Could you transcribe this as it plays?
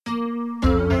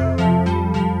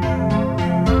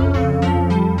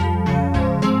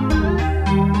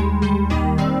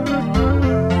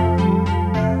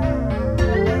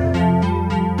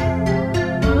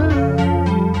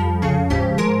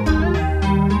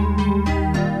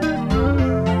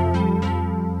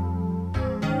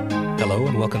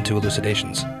welcome to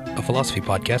Elucidations, a philosophy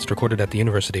podcast recorded at the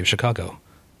University of Chicago.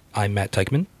 I'm Matt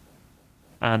Teichman.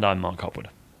 And I'm Mark Hopwood.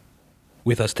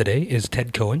 With us today is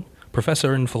Ted Cohen,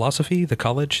 professor in philosophy, the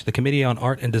college, the Committee on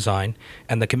Art and Design,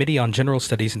 and the Committee on General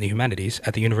Studies in the Humanities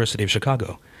at the University of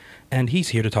Chicago, and he's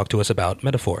here to talk to us about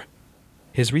metaphor.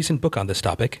 His recent book on this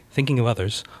topic, Thinking of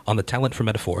Others, on the Talent for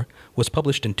Metaphor, was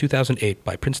published in 2008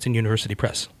 by Princeton University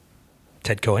Press.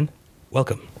 Ted Cohen,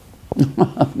 welcome.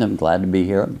 I'm glad to be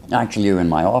here. Actually, you're in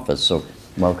my office, so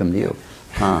welcome to you.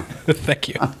 Thank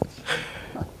you.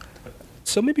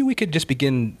 So maybe we could just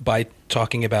begin by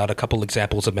talking about a couple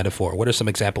examples of metaphor. What are some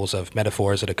examples of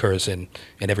metaphor as it occurs in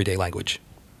everyday language?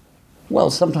 Well,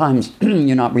 sometimes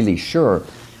you're not really sure.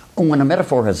 When a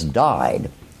metaphor has died,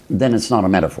 then it's not a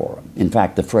metaphor. In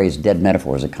fact, the phrase dead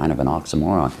metaphor is a kind of an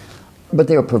oxymoron. But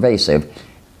they are pervasive.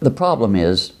 The problem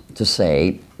is to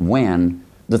say when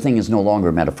the thing is no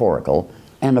longer metaphorical,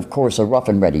 and of course a rough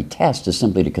and ready test is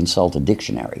simply to consult a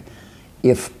dictionary.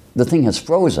 If the thing has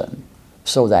frozen,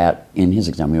 so that, in his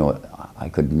example, I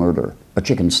could murder a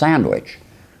chicken sandwich,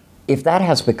 if that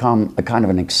has become a kind of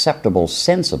an acceptable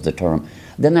sense of the term,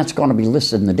 then that's going to be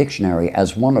listed in the dictionary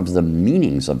as one of the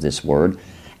meanings of this word,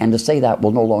 and to say that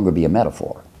will no longer be a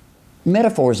metaphor.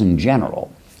 Metaphors in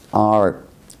general are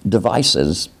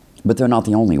devices, but they're not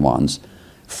the only ones,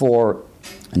 for,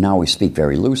 and now we speak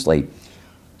very loosely,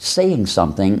 saying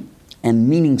something and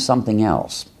meaning something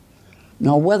else.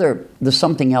 Now, whether the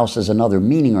something else is another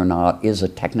meaning or not is a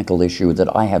technical issue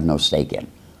that I have no stake in.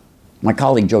 My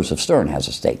colleague Joseph Stern has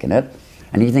a stake in it,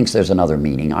 and he thinks there's another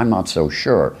meaning. I'm not so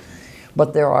sure.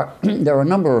 But there are a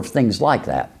number of things like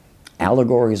that.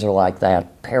 Allegories are like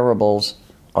that, parables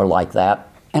are like that,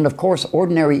 and of course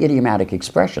ordinary idiomatic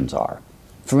expressions are.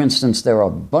 For instance, there are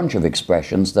a bunch of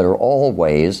expressions that are all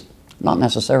ways, not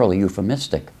necessarily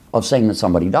euphemistic, of saying that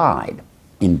somebody died.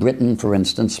 In Britain, for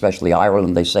instance, especially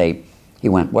Ireland, they say, he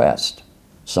went west.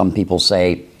 Some people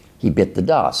say, he bit the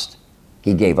dust.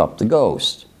 He gave up the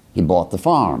ghost. He bought the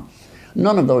farm.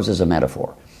 None of those is a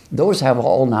metaphor. Those have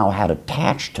all now had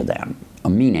attached to them a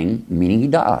meaning he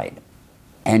died.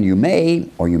 And you may,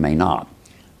 or you may not,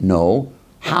 know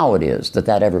how it is that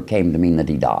that ever came to mean that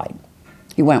he died.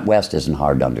 He went west isn't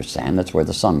hard to understand. That's where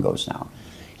the sun goes down.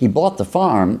 He bought the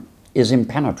farm is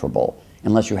impenetrable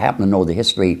unless you happen to know the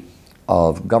history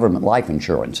of government life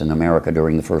insurance in America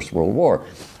during the First World War.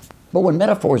 But when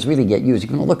metaphors really get used, you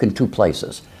can look in two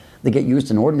places. They get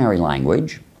used in ordinary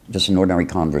language, just in ordinary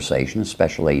conversation,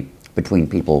 especially between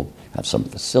people who have some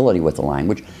facility with the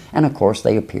language, and of course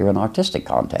they appear in artistic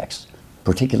contexts,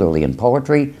 particularly in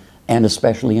poetry and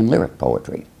especially in lyric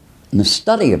poetry. And the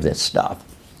study of this stuff,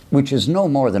 which is no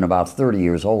more than about 30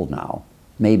 years old now,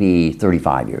 maybe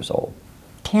 35 years old,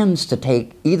 tends to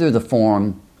take either the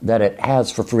form that it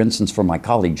has, for instance, for my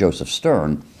colleague Joseph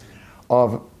Stern,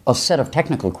 of a set of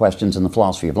technical questions in the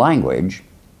philosophy of language,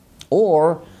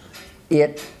 or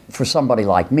it, for somebody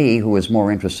like me who is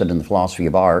more interested in the philosophy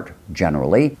of art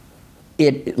generally,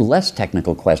 it less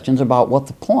technical questions about what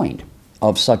the point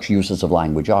of such uses of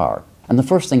language are. And the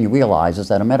first thing you realize is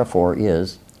that a metaphor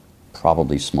is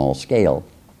probably small scale,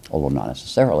 although not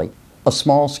necessarily, a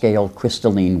small scale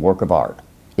crystalline work of art.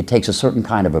 It takes a certain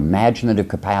kind of imaginative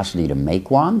capacity to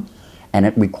make one, and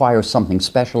it requires something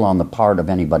special on the part of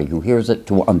anybody who hears it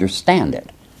to understand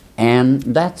it. And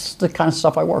that's the kind of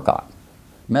stuff I work on.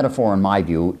 Metaphor, in my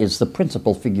view, is the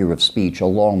principal figure of speech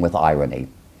along with irony.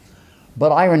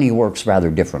 But irony works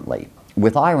rather differently.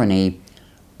 With irony,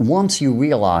 once you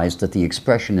realize that the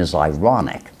expression is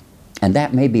ironic, and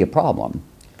that may be a problem,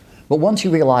 but once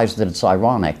you realize that it's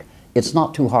ironic, it's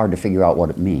not too hard to figure out what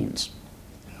it means.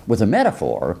 With a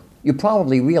metaphor, you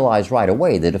probably realize right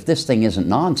away that if this thing isn't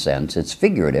nonsense, it's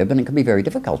figurative, and it can be very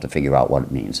difficult to figure out what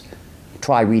it means.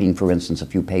 Try reading, for instance, a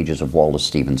few pages of Wallace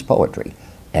Stevens' poetry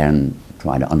and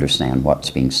try to understand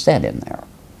what's being said in there.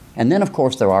 And then, of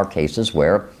course, there are cases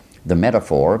where the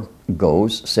metaphor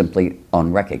goes simply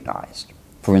unrecognized.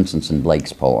 For instance, in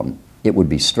Blake's poem, it would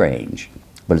be strange,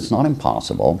 but it's not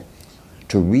impossible,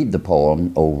 to read the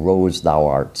poem, O Rose, Thou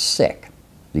Art Sick.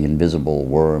 The invisible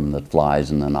worm that flies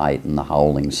in the night and the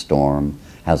howling storm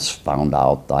has found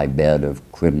out thy bed of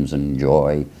crimson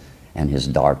joy, and his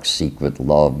dark secret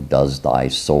love does thy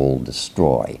soul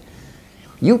destroy.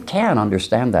 You can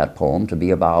understand that poem to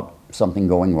be about something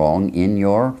going wrong in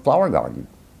your flower garden.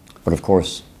 But of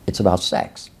course, it's about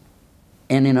sex.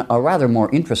 And in a rather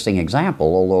more interesting example,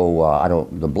 although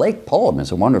the Blake poem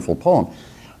is a wonderful poem,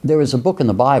 there is a book in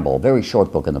the Bible, a very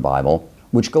short book in the Bible,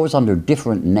 which goes under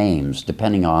different names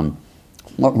depending on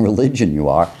what religion you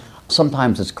are.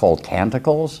 Sometimes it's called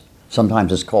Canticles,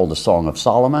 sometimes it's called the Song of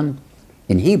Solomon.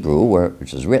 In Hebrew,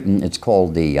 which is written, it's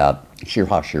called the Shir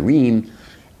HaShirim,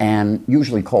 and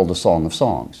usually called the Song of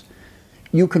Songs.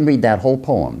 You can read that whole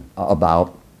poem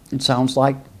about, it sounds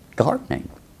like gardening.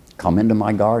 Come into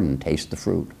my garden, taste the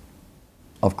fruit.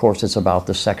 Of course, it's about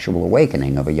the sexual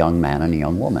awakening of a young man and a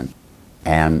young woman.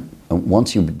 And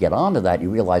once you get onto that, you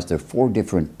realize there are 4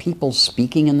 different people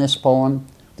speaking in this poem.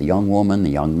 The young woman, the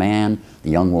young man, the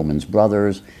young woman's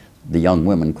brothers, the young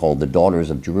women called the daughters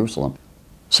of Jerusalem.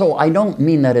 So I don't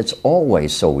mean that it's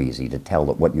always so easy to tell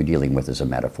that what you're dealing with is a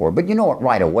metaphor, but you know it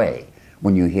right away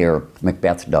when you hear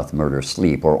Macbeth doth murder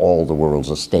sleep, or all the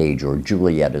world's a stage, or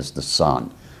Juliet is the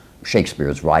sun. Shakespeare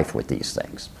is rife with these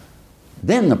things.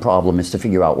 Then the problem is to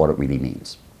figure out what it really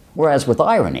means. Whereas with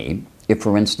irony, if,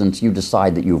 for instance, you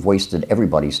decide that you've wasted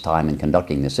everybody's time in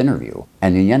conducting this interview,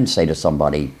 and you then say to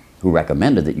somebody who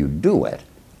recommended that you do it,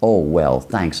 oh, well,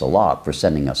 thanks a lot for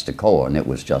sending us to Cohen. It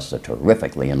was just a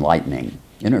terrifically enlightening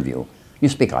interview. You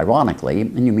speak ironically,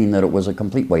 and you mean that it was a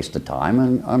complete waste of time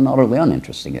and an utterly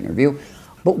uninteresting interview.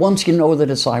 But once you know that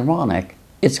it's ironic,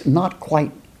 it's not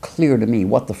quite clear to me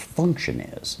what the function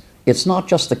is. It's not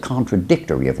just the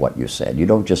contradictory of what you said. You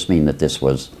don't just mean that this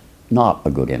was not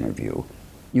a good interview.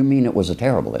 You mean it was a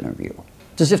terrible interview.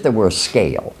 It's as if there were a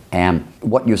scale, and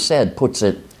what you said puts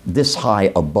it this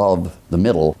high above the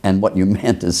middle, and what you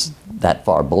meant is that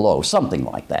far below, something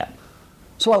like that.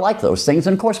 So I like those things,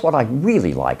 and of course what I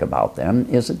really like about them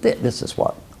is that this is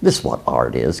what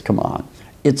art is, come on.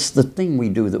 It's the thing we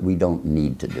do that we don't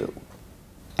need to do.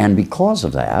 And because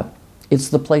of that, it's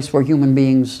the place where human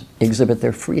beings exhibit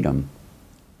their freedom.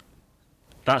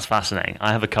 That's fascinating.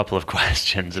 I have a couple of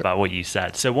questions about what you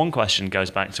said. So one question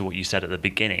goes back to what you said at the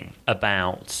beginning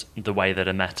about the way that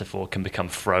a metaphor can become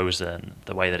frozen,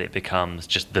 the way that it becomes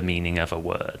just the meaning of a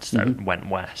word that went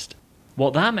west.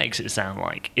 What that makes it sound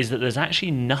like is that there's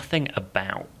actually nothing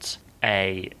about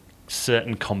a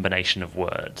certain combination of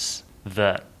words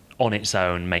that on its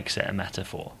own makes it a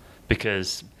metaphor.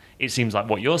 Because it seems like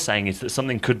what you're saying is that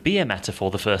something could be a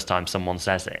metaphor the first time someone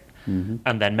says it.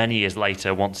 And then many years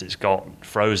later, once it's got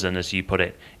frozen, as you put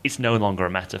it, it's no longer a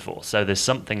metaphor. So there's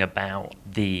something about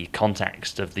the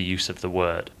context of the use of the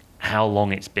word, how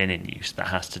long it's been in use, that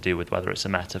has to do with whether it's a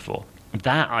metaphor.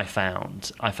 That I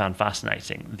found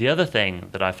fascinating. The other thing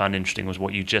that I found interesting was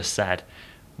what you just said,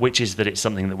 which is that it's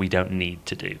something that we don't need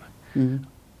to do. And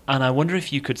I wonder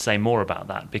if you could say more about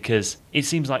that, because it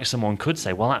seems like someone could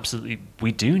say, well, absolutely,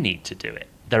 we do need to do it.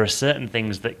 There are certain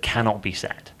things that cannot be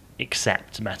said,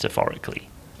 except metaphorically.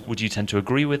 Would you tend to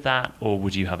agree with that, or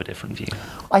would you have a different view?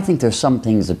 I think there's some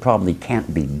things that probably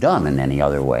can't be done in any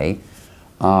other way.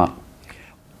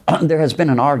 There has been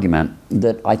an argument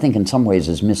that I think in some ways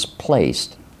is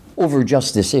misplaced over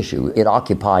just this issue. It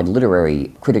occupied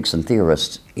literary critics and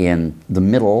theorists in the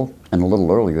middle and a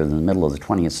little earlier than the middle of the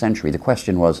 20th century. The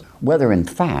question was whether in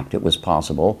fact it was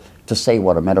possible to say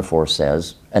what a metaphor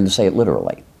says and to say it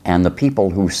literally. And the people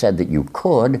who said that you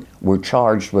could were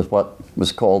charged with what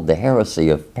was called the heresy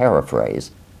of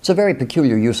paraphrase. It's a very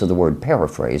peculiar use of the word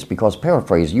paraphrase, because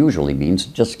paraphrase usually means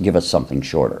just give us something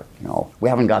shorter. You know, we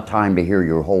haven't got time to hear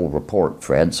your whole report,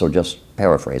 Fred, so just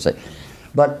paraphrase it.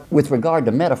 But with regard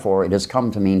to metaphor, it has come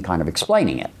to mean kind of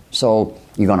explaining it. So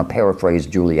you're going to paraphrase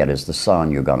Juliet as the sun.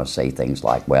 You're going to say things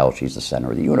like, well, she's the center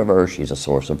of the universe, she's a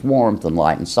source of warmth and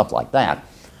light and stuff like that.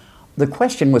 The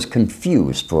question was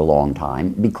confused for a long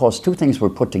time because two things were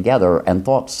put together and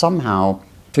thought somehow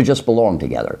to just belong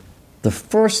together. The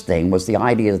first thing was the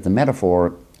idea that the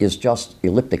metaphor is just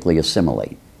elliptically a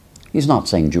simile. He's not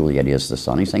saying Juliet is the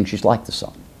sun, he's saying she's like the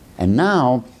sun. And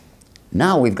now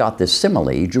we've got this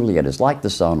simile, Juliet is like the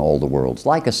sun, all the world's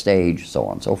like a stage, so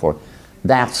on and so forth.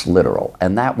 That's literal,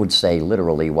 and that would say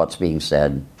literally what's being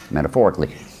said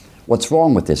metaphorically. What's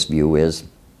wrong with this view is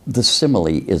the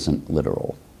simile isn't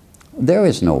literal. There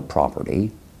is no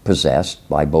property possessed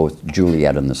by both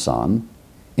Juliet and the sun,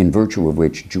 in virtue of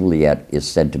which Juliet is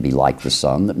said to be like the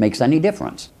sun, that makes any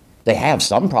difference. They have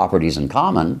some properties in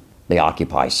common. They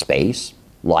occupy space.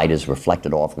 Light is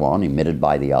reflected off one, emitted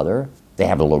by the other. They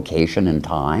have a location and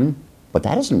time. But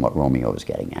that isn't what Romeo is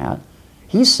getting at.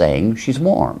 He's saying she's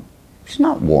warm. She's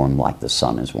not warm like the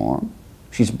sun is warm.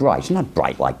 She's bright. She's not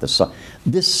bright like the sun.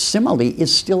 This simile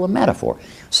is still a metaphor.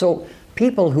 So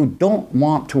people who don't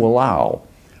want to allow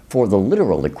for the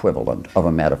literal equivalent of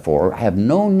a metaphor have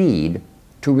no need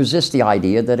to resist the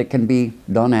idea that it can be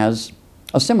done as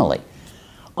a simile.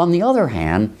 On the other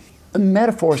hand, a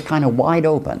metaphor is kind of wide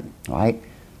open, right?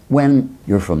 When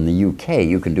you're from the UK,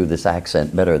 you can do this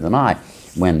accent better than I.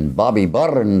 When Bobby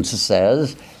Burns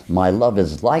says, my love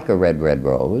is like a red, red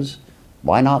rose,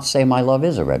 why not say my love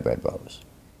is a red, red rose?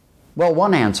 Well,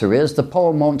 one answer is the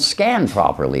poem won't scan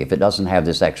properly if it doesn't have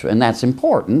this extra, and that's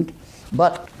important.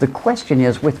 But the question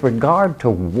is, with regard to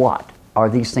what are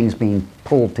these things being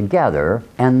pulled together?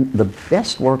 And the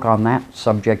best work on that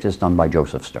subject is done by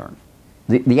Joseph Stern.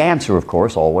 The answer, of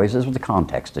course, always is the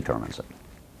context determines it.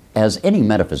 As any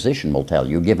metaphysician will tell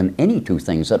you, given any two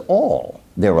things at all,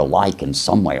 they're alike in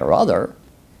some way or other.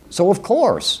 So, of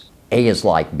course, A is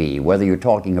like B, whether you're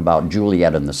talking about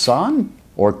Juliet and the sun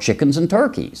or chickens and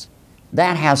turkeys.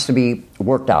 That has to be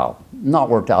worked out. Not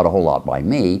worked out a whole lot by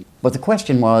me, but the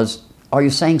question was, are you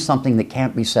saying something that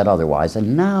can't be said otherwise?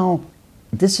 And now,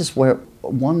 this is where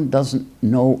one doesn't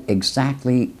know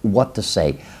exactly what to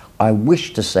say. I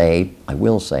wish to say, I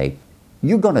will say,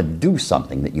 you're going to do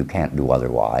something that you can't do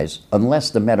otherwise,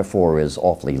 unless the metaphor is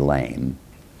awfully lame.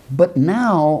 But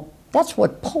now, that's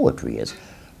what poetry is.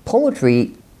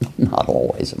 Poetry, not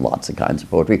always, lots of kinds of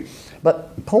poetry,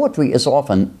 but poetry is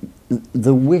often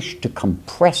the wish to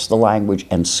compress the language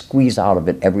and squeeze out of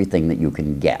it everything that you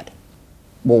can get.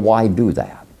 Well, why do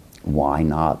that? Why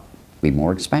not be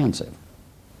more expansive?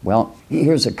 Well,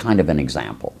 here's a kind of an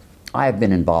example. I have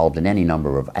been involved in any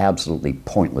number of absolutely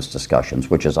pointless discussions,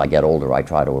 which as I get older I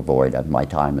try to avoid, and my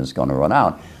time is going to run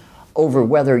out, over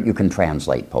whether you can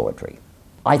translate poetry.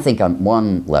 I think on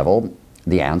one level,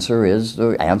 the answer is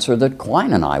the answer that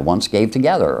Cohen and I once gave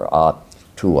together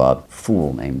to a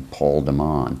fool named Paul de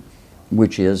Man,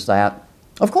 which is that,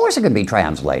 of course it can be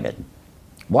translated.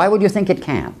 Why would you think it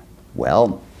can't?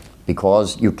 Well,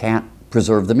 because you can't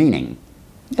preserve the meaning.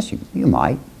 Yes, you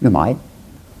might.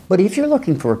 But if you're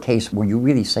looking for a case where you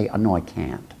really say, oh, no, I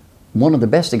can't, one of the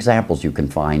best examples you can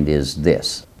find is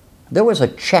this. There was a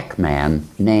Czech man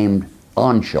named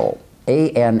Anschel,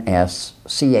 A-N-S-C-H-E-L.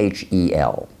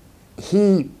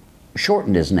 He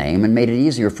shortened his name and made it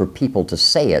easier for people to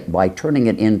say it by turning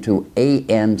it into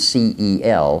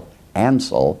A-N-C-E-L,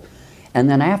 Ansel, and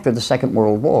then after the Second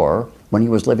World War, when he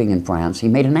was living in France, he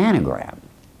made an anagram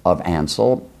of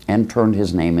Ansel and turned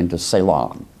his name into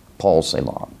Celan, Paul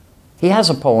Celan. He has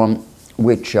a poem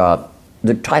which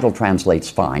the title translates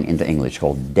fine into English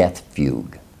called Death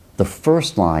Fugue. The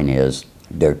first line is,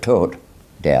 Der Tod,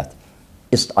 death,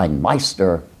 ist ein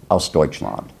Meister aus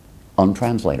Deutschland.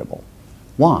 Untranslatable.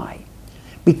 Why?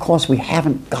 Because we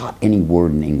haven't got any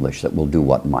word in English that will do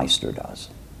what Meister does.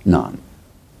 None.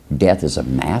 Death is a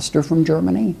master from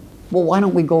Germany? Well, why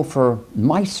don't we go for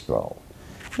Maestro?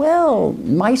 Well,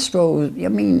 Maestro, I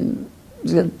mean,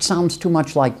 it sounds too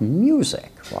much like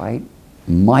music, right?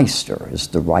 Meister is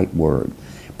the right word,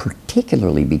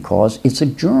 particularly because it's a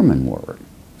German word.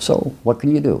 So what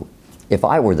can you do? If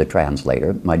I were the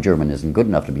translator, my German isn't good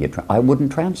enough to be I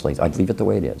wouldn't translate. I'd leave it the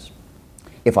way it is.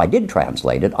 If I did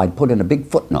translate it, I'd put in a big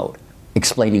footnote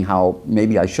explaining how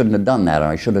maybe I shouldn't have done that, or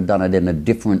I should have done it in a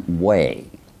different way.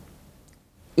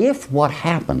 If what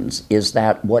happens is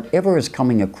that whatever is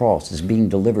coming across is being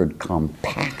delivered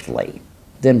compactly,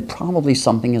 then probably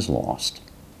something is lost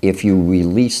if you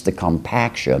release the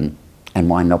compaction and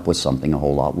wind up with something a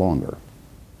whole lot longer.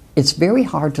 It's very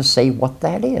hard to say what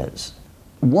that is.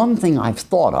 One thing I've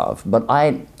thought of, but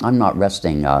I'm not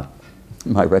resting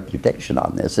my reputation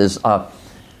on this, is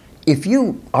if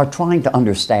you are trying to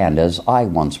understand, as I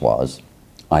once was,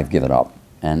 I've given up,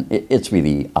 and it's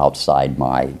really outside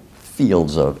my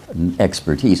fields of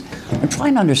expertise. I'm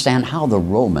trying to understand how the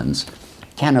Romans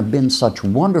can have been such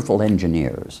wonderful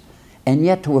engineers and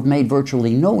yet to have made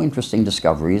virtually no interesting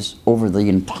discoveries over the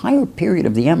entire period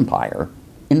of the empire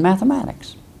in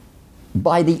mathematics.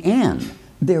 By the end,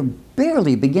 they're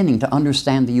barely beginning to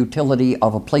understand the utility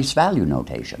of a place value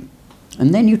notation.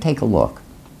 And then you take a look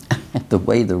at the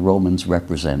way the Romans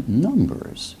represent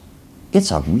numbers.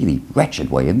 It's a really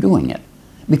wretched way of doing it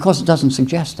because it doesn't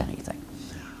suggest anything.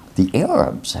 The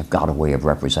Arabs have got a way of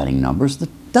representing numbers that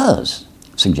does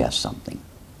suggest something.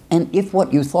 And if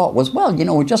what you thought was, well, you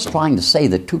know, we're just trying to say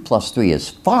that 2 plus 3 is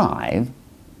 5,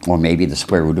 or maybe the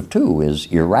square root of 2 is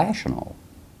irrational,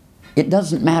 it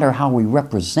doesn't matter how we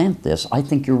represent this. I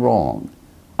think you're wrong.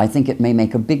 I think it may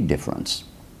make a big difference.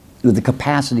 The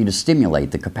capacity to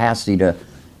stimulate, the capacity to,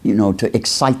 you know, to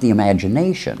excite the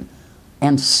imagination.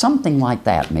 And something like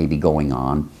that may be going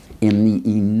on in the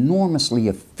enormously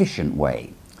efficient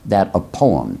way that a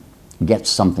poem gets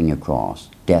something across.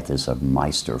 Death is a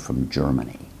Meister from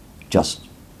Germany. Just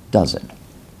does it.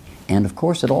 And of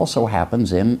course it also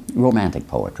happens in romantic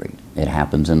poetry. It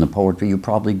happens in the poetry you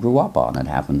probably grew up on. It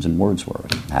happens in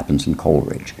Wordsworth. It happens in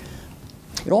Coleridge.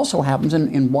 It also happens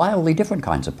in wildly different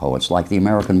kinds of poets, like the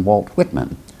American Walt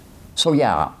Whitman. So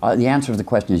yeah, the answer to the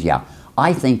question is yeah.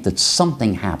 I think that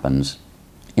something happens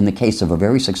in the case of a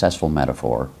very successful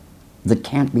metaphor that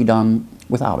can't be done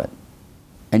without it.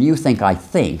 And you think, I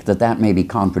think, that maybe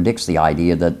contradicts the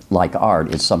idea that, like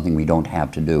art, it's something we don't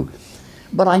have to do.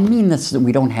 But I mean this, that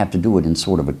we don't have to do it in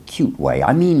sort of a cute way.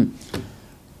 I mean,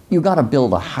 you got to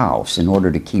build a house in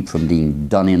order to keep from being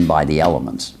done in by the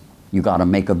elements. You got to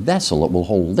make a vessel that will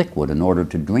hold liquid in order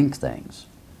to drink things.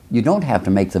 You don't have to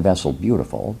make the vessel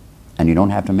beautiful, and you don't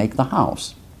have to make the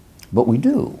house. But we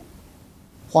do.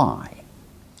 Why?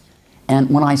 And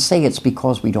when I say it's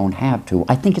because we don't have to,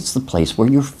 I think it's the place where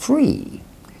you're free.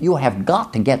 You have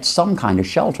got to get some kind of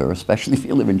shelter, especially if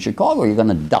you live in Chicago. You're going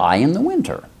to die in the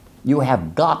winter. You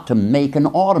have got to make an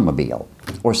automobile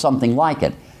or something like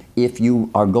it if you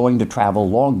are going to travel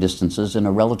long distances in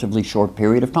a relatively short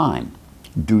period of time.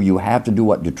 Do you have to do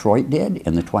what Detroit did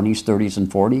in the 20s, 30s, and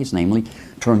 40s, namely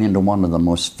turn into one of the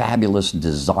most fabulous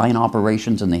design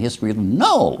operations in the history of them?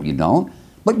 No, you don't,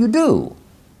 but you do.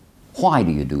 Why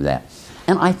do you do that?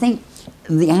 And I think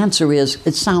the answer is,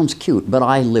 it sounds cute, but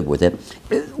I live with it.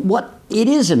 It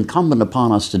is incumbent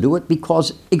upon us to do it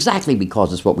exactly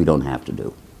because it's what we don't have to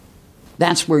do.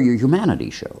 That's where your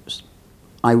humanity shows.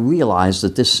 I realize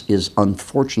that this is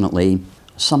unfortunately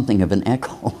something of an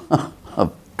echo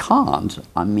of Kant.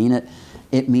 I mean,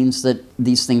 it means that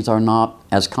these things are not,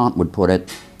 as Kant would put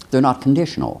it, they're not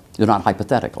conditional, they're not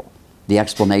hypothetical. The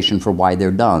explanation for why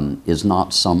they're done is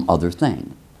not some other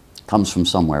thing. It comes from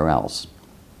somewhere else.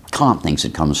 Kant thinks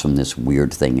it comes from this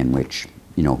weird thing in which,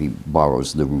 he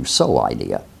borrows the Rousseau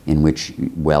idea, in which,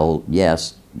 well,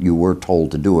 yes, you were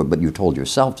told to do it, but you told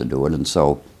yourself to do it, and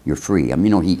so you're free. I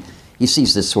mean, he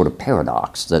sees this sort of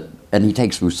paradox, and he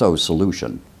takes Rousseau's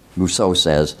solution. Rousseau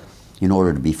says, in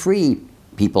order to be free,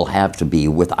 people have to be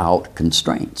without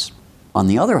constraints. On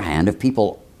the other hand, if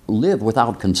people live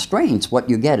without constraints, what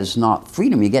you get is not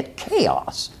freedom, you get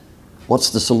chaos.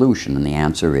 What's the solution? And the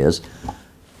answer is,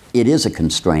 it is a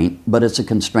constraint, but it's a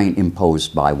constraint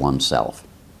imposed by oneself.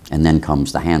 And then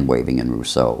comes the hand-waving in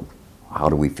Rousseau. How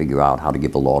do we figure out how to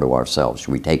give a law to ourselves?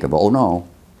 Should we take it? Oh, no.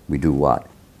 We do what?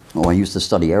 Oh, I used to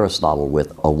study Aristotle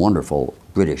with a wonderful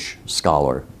British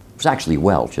scholar. It was actually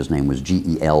Welsh. His name was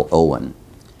G.E.L. Owen.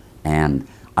 And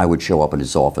I would show up at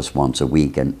his office once a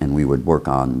week, and we would work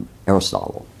on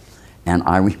Aristotle. And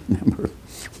I remember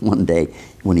one day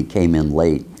when he came in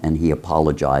late, and he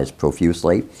apologized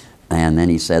profusely. And then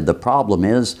he said, the problem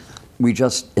is, we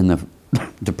just, in the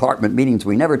department meetings,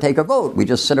 we never take a vote. We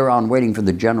just sit around waiting for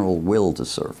the general will to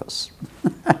surface.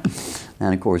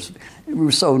 And of course,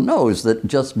 Rousseau knows that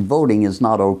just voting is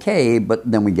not okay, but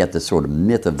then we get this sort of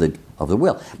myth of the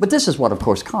will. But this is what, of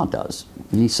course, Kant does.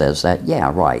 And he says that,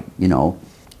 yeah, right,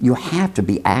 you have to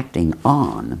be acting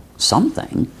on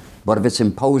something, but if it's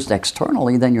imposed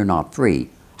externally, then you're not free.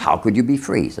 How could you be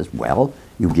free? He says, well,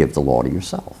 you give the law to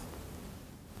yourself.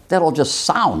 That all just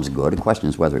sounds good. The question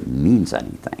is whether it means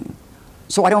anything.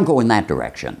 So I don't go in that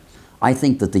direction. I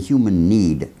think that the human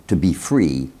need to be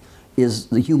free is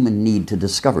the human need to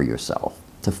discover yourself,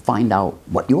 to find out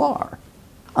what you are.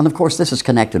 And of course, this is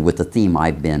connected with the theme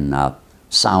I've been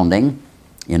sounding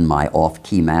in my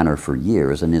off-key manner for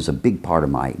years and is a big part of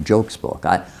my jokes book.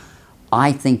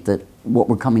 I think that what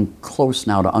we're coming close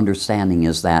now to understanding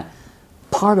is that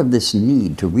part of this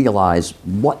need to realize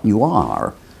what you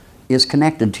are is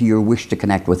connected to your wish to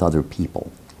connect with other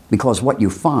people. Because what you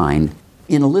find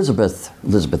in Elizabeth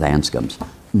Anscombe's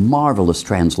marvelous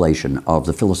translation of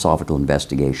the Philosophical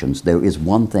Investigations, there is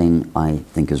one thing I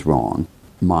think is wrong.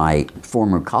 My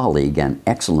former colleague and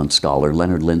excellent scholar,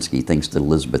 Leonard Linsky, thinks that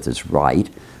Elizabeth is right,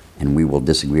 and we will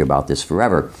disagree about this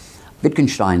forever.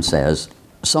 Wittgenstein says,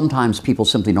 sometimes people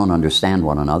simply don't understand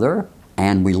one another,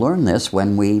 and we learn this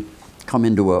when we come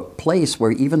into a place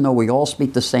where even though we all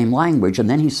speak the same language, and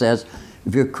then he says,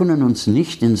 wir können uns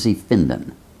nicht in sie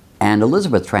finden. And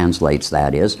Elizabeth translates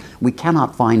that as, we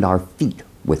cannot find our feet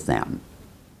with them.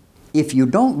 If you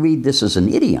don't read this as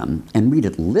an idiom and read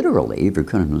it literally, wir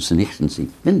können uns nicht in sie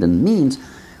finden, means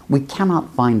we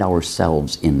cannot find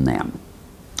ourselves in them.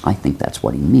 I think that's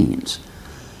what he means.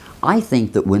 I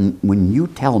think that when you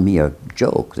tell me a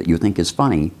joke that you think is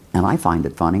funny, and I find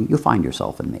it funny, you find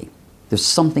yourself in me. There's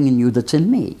something in you that's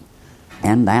in me.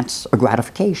 And that's a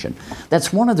gratification.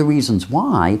 That's one of the reasons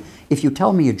why, if you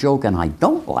tell me a joke and I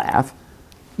don't laugh,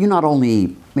 you not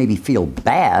only maybe feel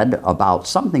bad about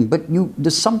something, but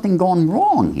there's something gone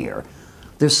wrong here.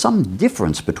 There's some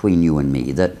difference between you and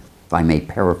me that, if I may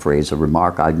paraphrase a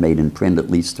remark I've made in print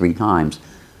at least 3 times,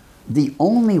 the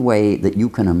only way that you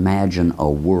can imagine a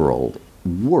world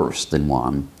worse than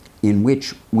one in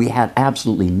which we had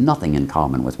absolutely nothing in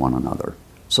common with one another,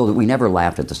 so that we never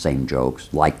laughed at the same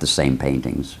jokes, liked the same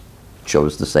paintings,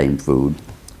 chose the same food,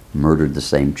 murdered the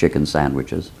same chicken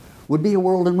sandwiches, would be a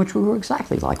world in which we were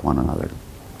exactly like one another.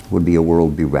 Would be a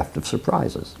world bereft of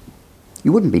surprises.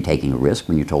 You wouldn't be taking a risk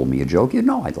when you told me a joke. You'd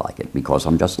know I'd like it because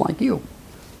I'm just like you.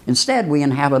 Instead, we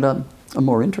inhabit a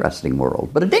more interesting world,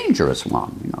 but a dangerous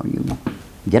one. You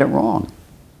get it wrong.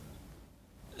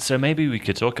 So maybe we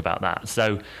could talk about that.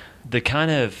 So the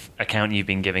kind of account you've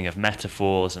been giving of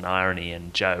metaphors and irony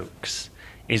and jokes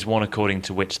is one according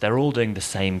to which they're all doing the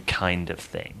same kind of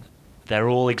thing. They're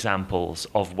all examples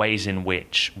of ways in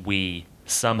which we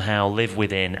somehow live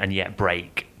within and yet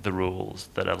break the rules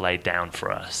that are laid down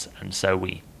for us. And so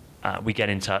we get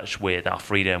in touch with our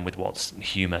freedom, with what's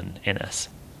human in us.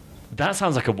 That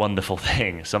sounds like a wonderful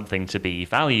thing, something to be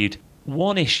valued.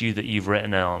 One issue that you've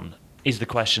written on is the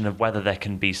question of whether there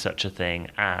can be such a thing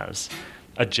as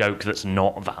a joke that's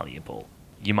not valuable.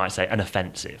 You might say an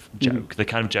offensive joke, the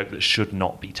kind of joke that should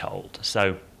not be told.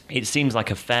 So it seems like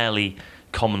a fairly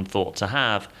common thought to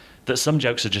have that some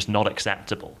jokes are just not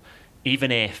acceptable.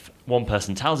 Even if one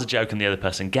person tells a joke and the other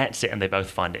person gets it and they both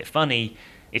find it funny,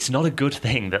 it's not a good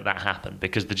thing that happened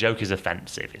because the joke is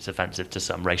offensive. It's offensive to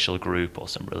some racial group or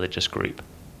some religious group.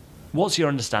 What's your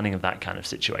understanding of that kind of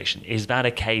situation? Is that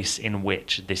a case in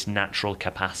which this natural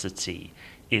capacity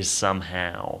is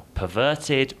somehow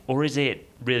perverted, or is it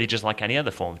really just like any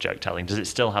other form of joke telling? Does it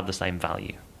still have the same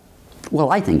value?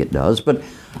 Well, I think it does, but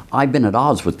I've been at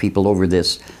odds with people over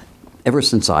this ever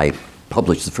since I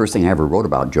published. The first thing I ever wrote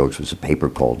about jokes was a paper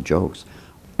called Jokes,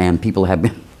 and people have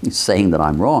been saying that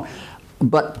I'm wrong,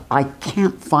 but I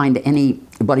can't find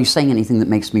anybody saying anything that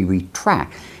makes me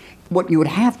retract. What you would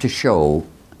have to show,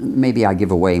 maybe I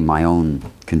give away my own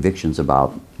convictions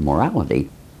about morality,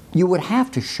 you would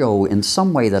have to show in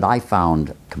some way that I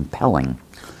found compelling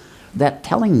that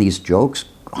telling these jokes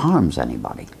harms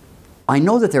anybody. I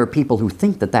know that there are people who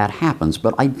think that happens,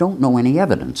 but I don't know any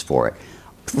evidence for it.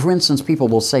 For instance, people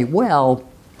will say, well,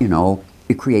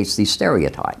 it creates these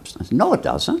stereotypes. I say, no, it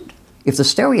doesn't. If the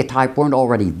stereotype weren't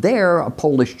already there, a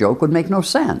Polish joke would make no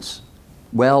sense.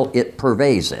 Well, it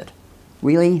purveys it.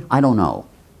 Really? I don't know.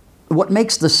 What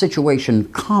makes the situation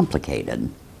complicated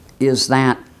is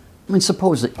that,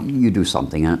 suppose that you do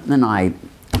something, and then I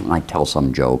tell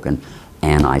some joke, and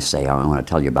I say, I want to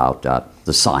tell you about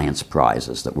the science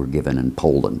prizes that were given in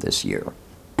Poland this year.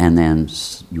 And then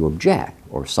you object,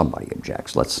 or somebody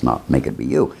objects, let's not make it be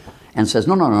you, and says,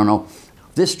 no,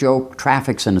 this joke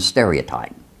traffics in a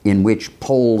stereotype in which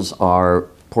Poles are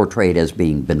portrayed as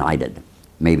being benighted,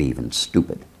 maybe even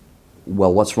stupid.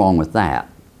 Well, what's wrong with that?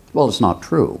 Well, it's not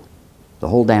true. The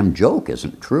whole damn joke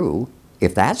isn't true.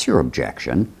 If that's your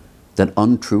objection, that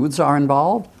untruths are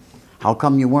involved, how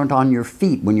come you weren't on your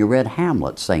feet when you read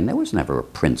Hamlet saying there was never a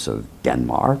prince of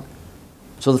Denmark?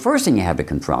 So the first thing you have to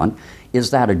confront is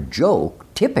that a joke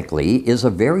typically is a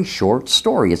very short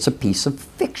story. It's a piece of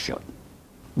fiction.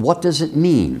 What does it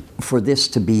mean for this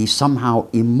to be somehow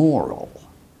immoral?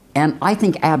 And I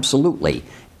think absolutely,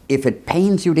 if it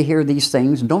pains you to hear these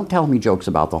things, don't tell me jokes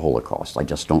about the Holocaust. I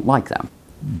just don't like them.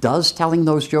 Does telling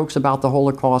those jokes about the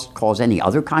Holocaust cause any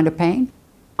other kind of pain?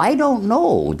 I don't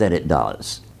know that it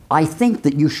does. I think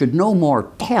that you should no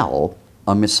more tell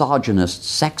a misogynist,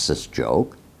 sexist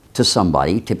joke to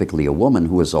somebody, typically a woman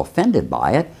who is offended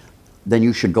by it, then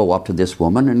you should go up to this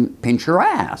woman and pinch her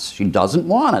ass. She doesn't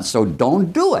want it, so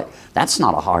don't do it. That's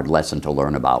not a hard lesson to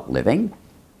learn about living.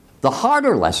 The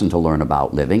harder lesson to learn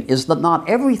about living is that not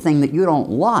everything that you don't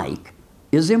like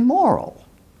is immoral.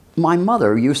 My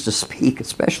mother used to speak,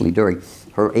 especially during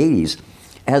her 80s,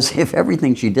 as if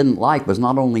everything she didn't like was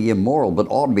not only immoral, but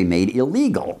ought to be made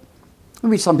illegal.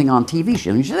 There'd be something on TV,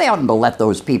 she'd say, they oughtn't to let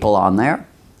those people on there.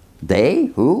 They?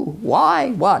 Who?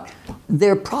 Why? What?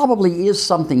 There probably is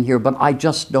something here, but I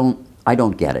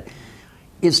don't get it.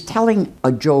 Is telling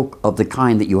a joke of the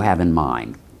kind that you have in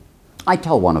mind. I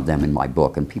tell one of them in my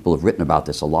book, and people have written about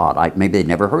this a lot. Maybe they've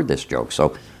never heard this joke,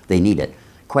 so they need it.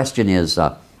 Question is,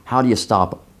 how do you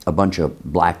stop a bunch of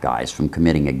black guys from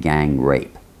committing a gang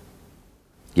rape?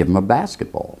 Give them a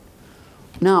basketball.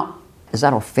 Now, is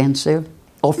that offensive?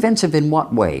 Offensive in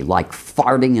what way? Like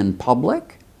farting in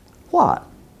public? What?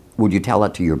 Would you tell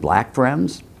it to your black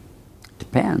friends?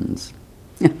 Depends.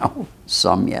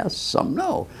 Some yes, some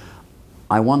no.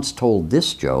 I once told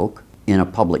this joke in a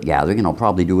public gathering, and I'll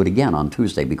probably do it again on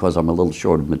Tuesday because I'm a little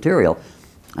short of material.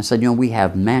 I said, we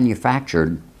have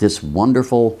manufactured this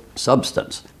wonderful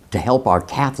substance to help our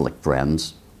Catholic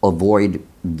friends avoid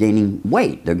gaining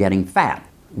weight. They're getting fat.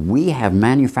 We have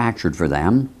manufactured for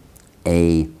them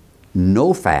a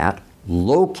no-fat,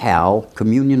 low-cal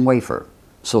communion wafer,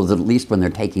 so that at least when they're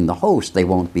taking the host, they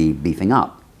won't be beefing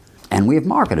up. And we have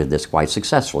marketed this quite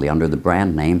successfully under the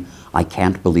brand name, I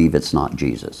Can't Believe It's Not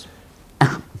Jesus.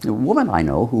 A woman I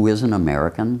know who is an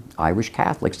American Irish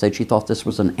Catholic said she thought this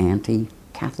was an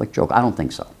anti-Catholic joke. I don't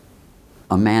think so.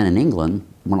 a man in England,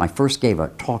 when I first gave a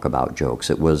talk about jokes,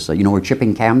 it was, you know where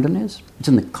Chipping Campden is? It's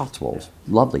in the Cotswolds.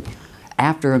 Lovely.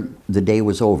 After the day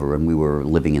was over and we were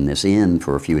living in this inn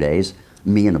for a few days,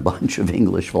 me and a bunch of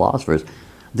English philosophers,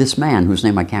 this man, whose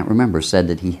name I can't remember, said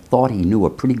that he thought he knew a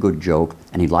pretty good joke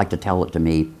and he'd like to tell it to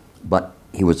me, but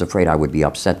he was afraid I would be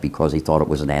upset because he thought it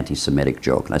was an anti-Semitic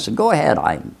joke. And I said, go ahead,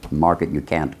 I mark it, you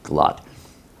can't glut.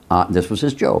 This was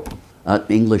his joke. An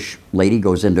English lady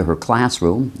goes into her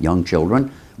classroom, young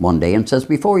children, one day and says,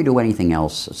 before you do anything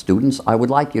else, students, I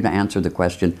would like you to answer the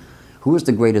question, who is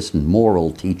the greatest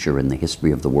moral teacher in the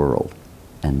history of the world?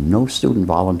 And no student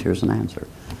volunteers an answer.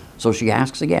 So she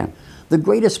asks again, the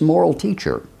greatest moral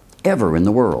teacher ever in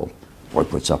the world. The boy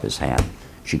puts up his hand.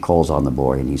 She calls on the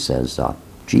boy and he says,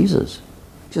 Jesus.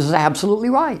 She says, absolutely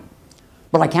right.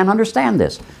 But I can't understand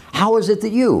this. How is it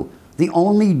that you, the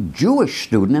only Jewish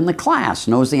student in the class,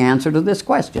 knows the answer to this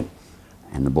question?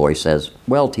 And the boy says,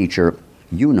 well, teacher,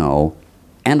 you know,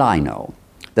 and I know,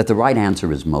 that the right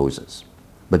answer is Moses.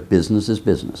 But business is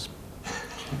business.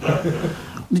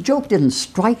 The joke didn't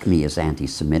strike me as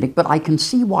anti-Semitic, but I can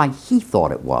see why he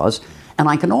thought it was, and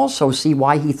I can also see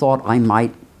why he thought I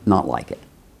might not like it.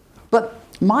 But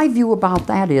my view about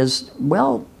that is,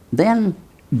 well, then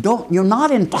you're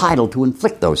not entitled to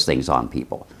inflict those things on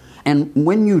people. And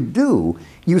when you do,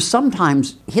 you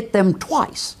sometimes hit them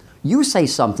twice. You say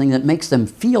something that makes them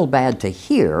feel bad to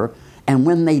hear, and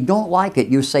when they don't like it,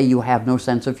 you say you have no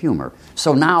sense of humor.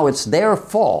 So now it's their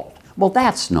fault. Well,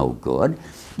 that's no good.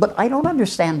 But I don't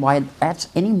understand why that's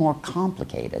any more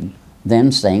complicated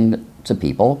than saying to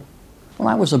people, when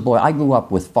I was a boy, I grew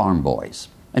up with farm boys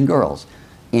and girls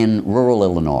in rural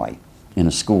Illinois in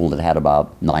a school that had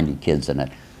about 90 kids in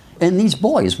it. And these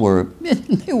boys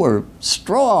they were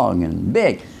strong and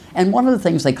big. And one of the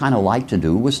things they kind of liked to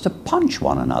do was to punch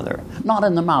one another. Not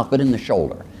in the mouth, but in the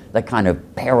shoulder. That kind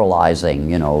of paralyzing,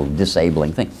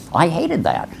 disabling thing. I hated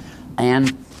that.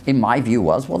 And in my view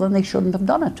was, well, then they shouldn't have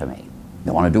done it to me. They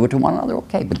want to do it to one another,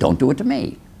 okay, but don't do it to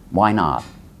me. Why not?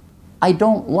 I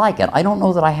don't like it. I don't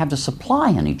know that I have to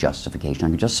supply any justification. I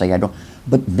can just say I don't.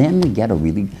 But then we get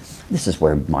this is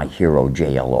where my hero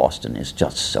J.L. Austin is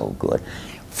just so good.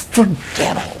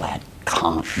 Forget all that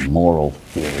Kant moral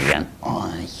theory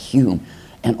and Hume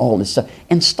and all this stuff,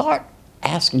 and start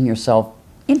asking yourself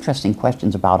interesting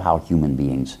questions about how human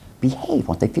beings behave,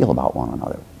 what they feel about one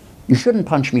another. You shouldn't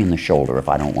punch me in the shoulder if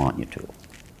I don't want you to.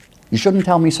 You shouldn't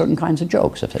tell me certain kinds of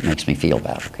jokes if it makes me feel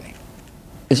bad, okay?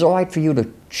 Is it all right for you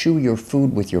to chew your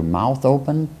food with your mouth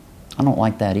open? I don't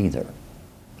like that either.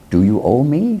 Do you owe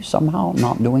me somehow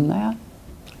not doing that?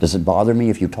 Does it bother me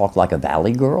if you talk like a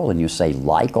valley girl and you say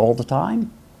like all the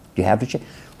time? Do you have to change?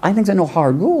 I think there are no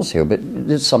hard rules here, but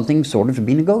there's something sort of to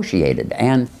be negotiated.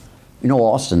 And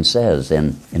Austin says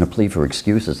in A Plea for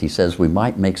Excuses, he says we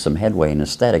might make some headway in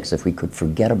aesthetics if we could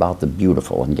forget about the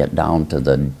beautiful and get down to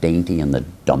the dainty and the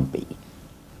dumpy.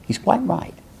 He's quite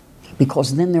right,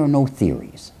 because then there are no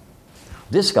theories.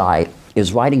 This guy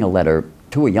is writing a letter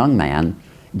to a young man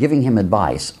giving him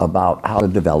advice about how to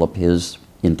develop his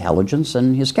intelligence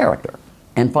and his character.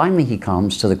 And finally he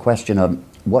comes to the question of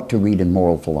what to read in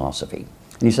moral philosophy.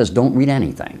 And he says, don't read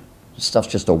anything. This stuff's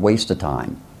just a waste of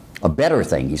time. A better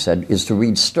thing, he said, is to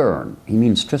read Sterne. He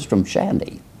means Tristram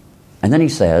Shandy. And then he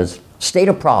says, state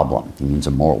a problem. He means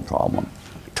a moral problem.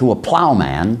 To a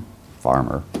plowman,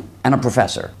 farmer, and a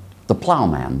professor. The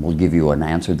plowman will give you an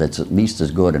answer that's at least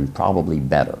as good and probably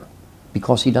better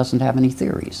because he doesn't have any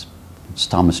theories. It's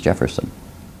Thomas Jefferson.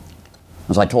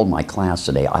 As I told my class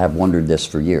today, I have wondered this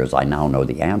for years. I now know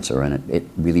the answer, and it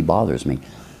really bothers me.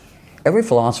 Every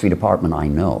philosophy department I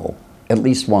know, at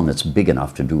least one that's big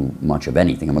enough to do much of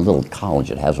anything. I'm a little college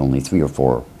that has only 3 or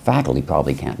 4 faculty,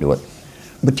 probably can't do it,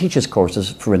 but teaches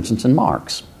courses, for instance, in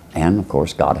Marx, and of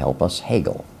course, God help us,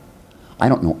 Hegel. I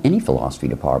don't know any philosophy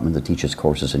department that teaches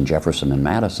courses in Jefferson and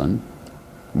Madison.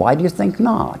 Why do you think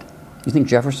not? You think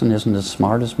Jefferson isn't as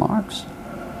smart as Marx?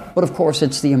 But of course,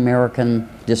 it's the American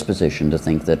disposition to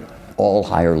think that all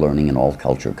higher learning and all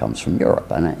culture comes from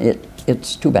Europe, and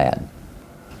it's too bad.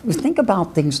 You think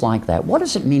about things like that. What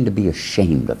does it mean to be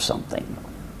ashamed of something?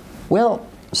 Well,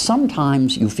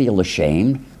 sometimes you feel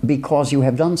ashamed because you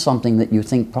have done something that you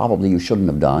think probably you shouldn't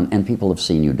have done, and people have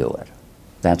seen you do it.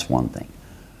 That's one thing.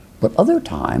 But other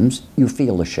times you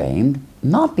feel ashamed,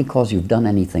 not because you've done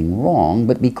anything wrong,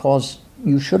 but because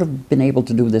you should have been able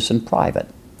to do this in private.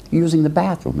 You're using the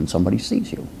bathroom and somebody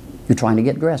sees you. You're trying to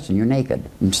get dressed and you're naked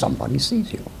and somebody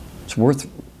sees you. It's worth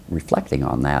reflecting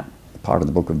on that part of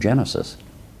the book of Genesis.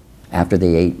 After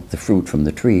they ate the fruit from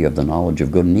the tree of the knowledge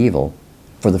of good and evil,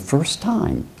 for the first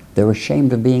time, they're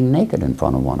ashamed of being naked in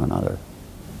front of one another.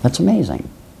 That's amazing.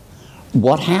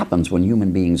 What happens when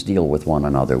human beings deal with one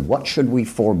another? What should we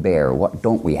forbear? What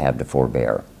don't we have to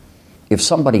forbear? If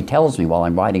somebody tells me while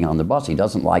I'm riding on the bus he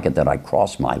doesn't like it that I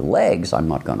cross my legs, I'm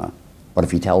not gonna. But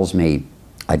if he tells me,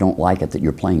 I don't like it that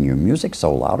you're playing your music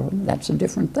so loud, that's a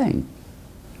different thing. Do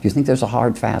you think there's a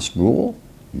hard, fast rule?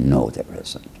 No, there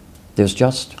isn't. There's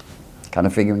just kind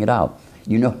of figuring it out.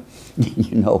 You know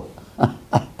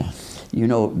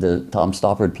the Tom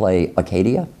Stoppard play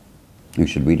Acadia? You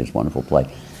should read his wonderful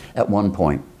play. At one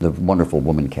point, the wonderful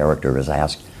woman character is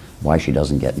asked why she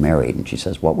doesn't get married. And she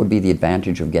says, what would be the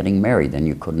advantage of getting married? Then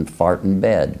you couldn't fart in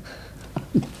bed.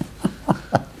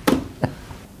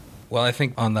 Well, I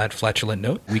think on that flatulent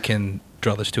note, we can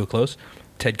draw this to a close.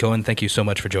 Ted Cohen, thank you so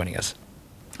much for joining us.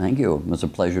 Thank you. It was a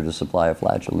pleasure to supply a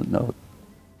flatulent note.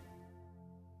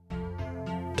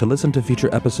 To listen to future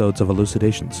episodes of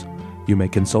Elucidations, you may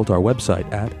consult our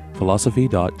website at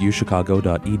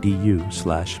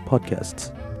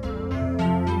philosophy.uchicago.edu/podcasts.